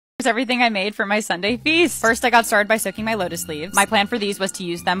Here's everything I made for my Sunday feast. First, I got started by soaking my lotus leaves. My plan for these was to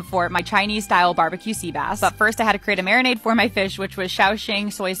use them for my Chinese-style barbecue sea bass. But first, I had to create a marinade for my fish, which was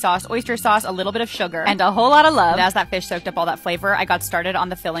shaoxing, soy sauce, oyster sauce, a little bit of sugar, and a whole lot of love. And as that fish soaked up all that flavor, I got started on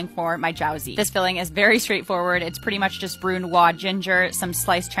the filling for my jiaozi. This filling is very straightforward. It's pretty much just brunoise ginger, some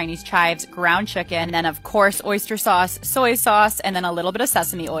sliced Chinese chives, ground chicken, and then of course oyster sauce, soy sauce, and then a little bit of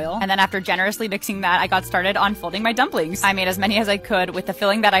sesame oil. And then after generously mixing that, I got started on folding my dumplings. I made as many as I could with the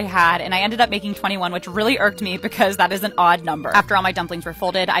filling that I had, and I ended up making 21, which really irked me because that is an odd number. After all my dumplings were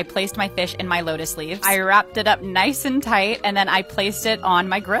folded, I placed my fish in my lotus leaves. I wrapped it up nice and tight, and then I placed it on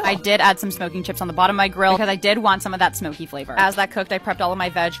my grill. I did add some smoking chips on the bottom of my grill because I did want some of that smoky flavor. As that cooked, I prepped all of my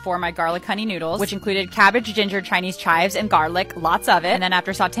veg for my garlic honey noodles, which included cabbage, ginger, Chinese chives, and garlic, lots of it. And then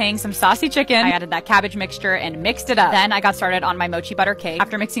after sauteing some saucy chicken, I added that cabbage mixture and mixed it up. Then I got started on my mochi butter cake.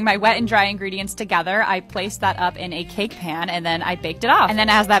 After mixing my wet and dry ingredients together, I placed that up in a cake pan and then I baked it off. And then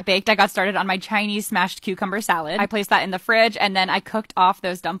as that baked, I got started on my Chinese smashed cucumber salad. I placed that in the fridge and then I cooked off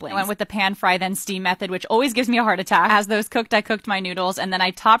those dumplings. I went with the pan fry then steam method, which always gives me a heart attack. As those cooked, I cooked my noodles and then I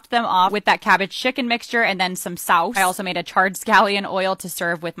topped them off with that cabbage chicken mixture and then some sauce. I also made a charred scallion oil to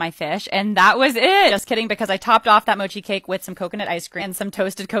serve with my fish, and that was it. Just kidding, because I topped off that mochi cake with some coconut ice cream and some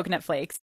toasted coconut flakes.